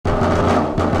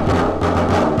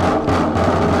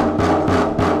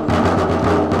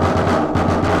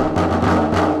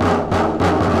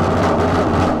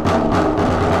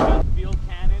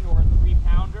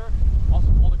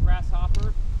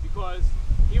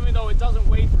doesn't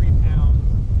weigh 3 pounds,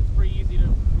 it's pretty easy to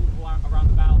move around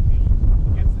the battlefield.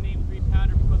 It gets the name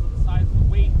 3-pounder because of the size of the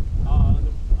weight of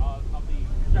the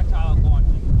projectile it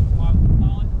launches.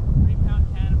 Solid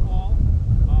 3-pound cannonball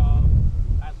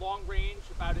at long range,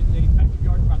 about an effective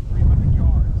yard about 300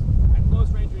 yards. At close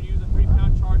range, we use a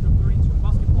 3-pound charge of 32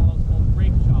 musket balls called a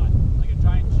grape shot, like a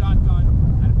giant shotgun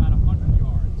at about 100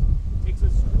 yards. It takes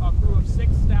a crew of 6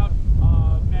 stout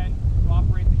men to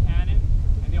operate the cannon,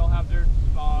 and they all have their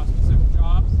specific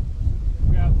jobs.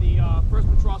 We have the first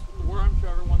matros with the worm, show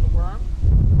everyone the worm.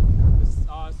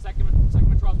 The second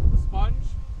matros with the sponge.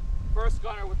 First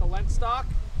gunner with the lens stock.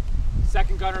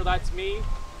 Second gunner, that's me.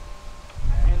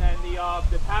 And then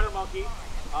the powder monkey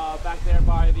back there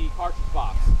by the cartridge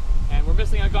box. And we're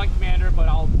missing a gun commander, but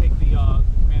I'll take the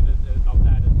command of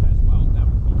that as well. That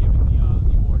would be giving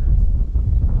the orders.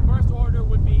 The first order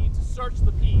would be to search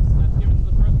the piece. That's given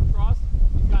to the first matros.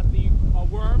 He's got the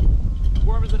worm. The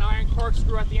worm is an iron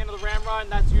corkscrew at the end of the ramrod,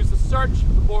 and that's used to search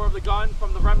the bore of the gun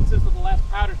from the remnants of the last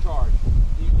powder charge.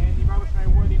 In the Revolutionary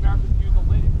War, the Americans used a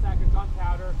linen sack of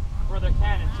gunpowder for their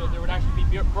cannon, so there would actually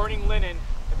be burning linen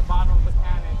at the bottom of the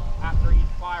cannon after each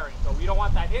firing. So we don't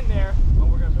want that in there, but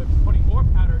we're going to be putting more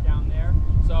powder down there.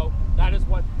 So that is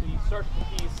what the search the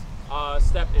piece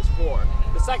step is for.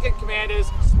 The second command is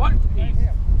sponge the piece.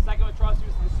 The second matros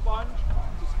uses the sponge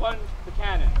to sponge the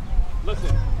cannon.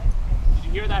 Listen, did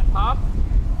you hear that pop?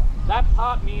 That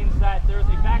pop means that there's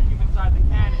a vacuum inside the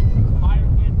cannon. Fire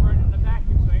can't burn in the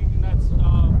vacuum, so anything that's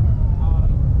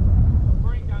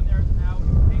burning down there is now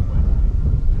extinguished.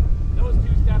 Those 2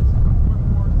 steps were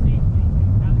for safety.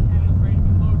 Now the cannon is ready to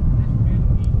be loaded. The next command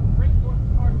would be bring forth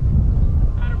the cartridge. The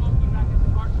powder monkey back into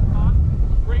the cartridge box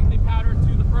would bring the powder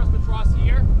to the first matros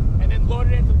here, and then load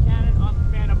it into the cannon on the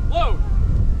command of load.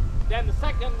 Then the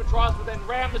second matros would then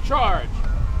ram the charge.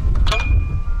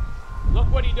 Look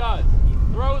what he does. He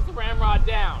throws the ramrod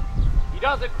down. He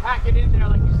doesn't pack it in there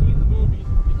like you see in the movies,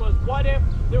 because what if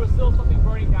there was still something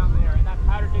burning down there and that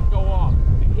powder didn't go off?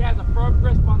 If he has a firm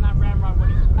grip on that ramrod when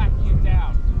he's packing it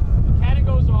down. The cannon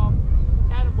goes off,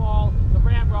 the cannonball, the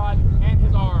ramrod, and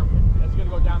his arm is going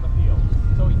to go down the field.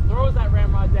 So he throws that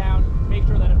ramrod down, make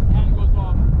sure that if the cannon goes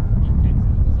off, he gets it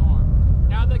with his arm.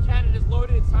 Now that the cannon is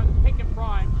loaded, it's time to pick and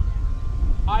prime.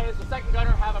 I, as the second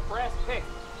gunner, have a brass pick.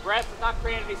 Brass does not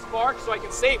create any spark, so I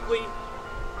can safely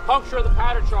puncture the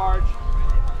powder charge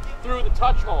through the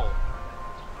touch hole.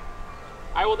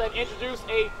 I will then introduce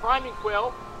a priming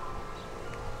quill.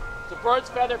 It's a bird's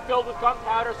feather filled with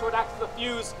gunpowder, so it acts as a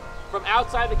fuse from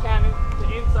outside the cannon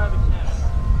to inside the cannon.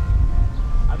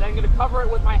 I'm then going to cover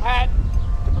it with my hat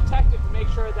to protect it, to make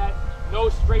sure that no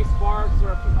stray sparks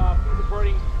or a piece of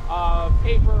burning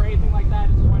paper or anything like that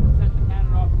is going to set the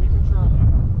cannon off prematurely.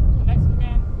 The next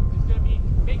command is going to be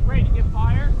make ready to give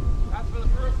fire. That's for the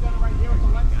first gunner right here with the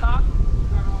lens stock.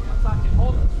 It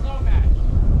holds a slow match.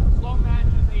 Slow match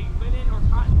is a linen or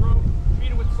cotton rope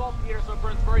treated with saltpeter, so it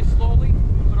burns very slowly,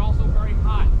 but also very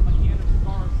hot, like the end of a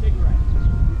cigar or cigarette.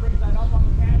 He brings that up on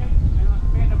the cannon, and on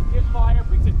command of give fire,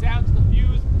 brings it down to the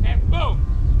fuse, and boom,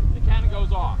 the cannon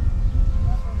goes off.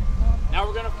 Now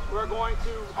we're going to run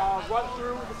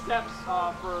through the steps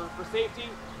for safety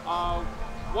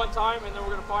one time, and then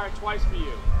we're going to fire twice for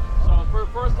you. So for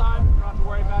the first time, you don't have to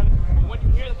worry about it. And when you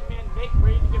hear the command, make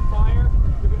ready to give fire,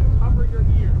 you're going to cover your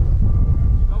ears.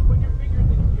 Don't put your fingers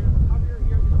in your ears. Cover your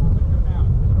ears and open your mouth.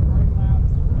 It's very loud.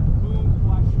 And the boom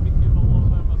will actually give a little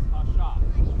bit of a shock.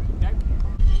 Okay?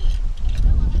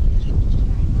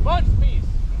 Sponge piece.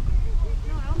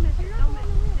 No, don't miss it. Don't miss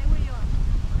it. Stay where you are.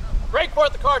 Break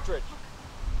forth the cartridge.